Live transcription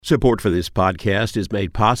Support for this podcast is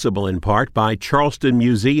made possible in part by Charleston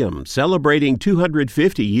Museum, celebrating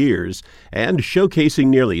 250 years and showcasing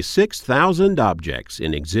nearly 6,000 objects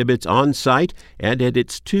in exhibits on site and at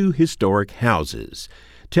its 2 historic houses,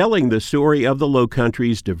 telling the story of the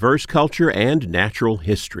Lowcountry's diverse culture and natural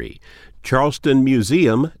history.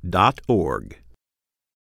 charlestonmuseum.org.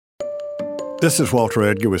 This is Walter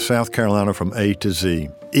Edgar with South Carolina from A to Z.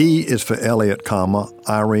 E is for Elliott,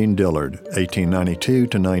 Irene Dillard, 1892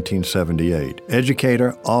 to 1978.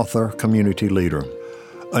 Educator, author, community leader.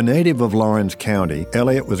 A native of Lawrence County,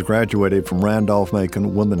 Elliott was graduated from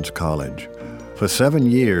Randolph-Macon Women's College. For 7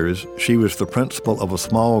 years, she was the principal of a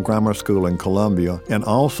small grammar school in Columbia and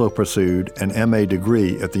also pursued an MA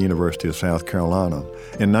degree at the University of South Carolina.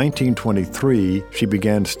 In 1923, she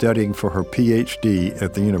began studying for her PhD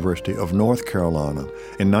at the University of North Carolina.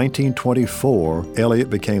 In 1924, Elliott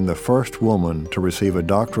became the first woman to receive a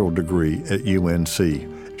doctoral degree at UNC.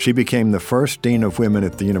 She became the first Dean of Women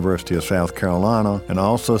at the University of South Carolina and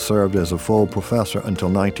also served as a full professor until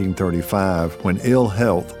 1935 when ill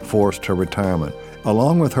health forced her retirement.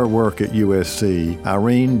 Along with her work at USC,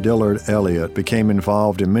 Irene Dillard Elliott became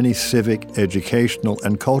involved in many civic, educational,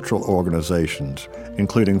 and cultural organizations,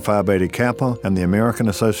 including Phi Beta Kappa and the American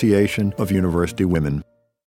Association of University Women.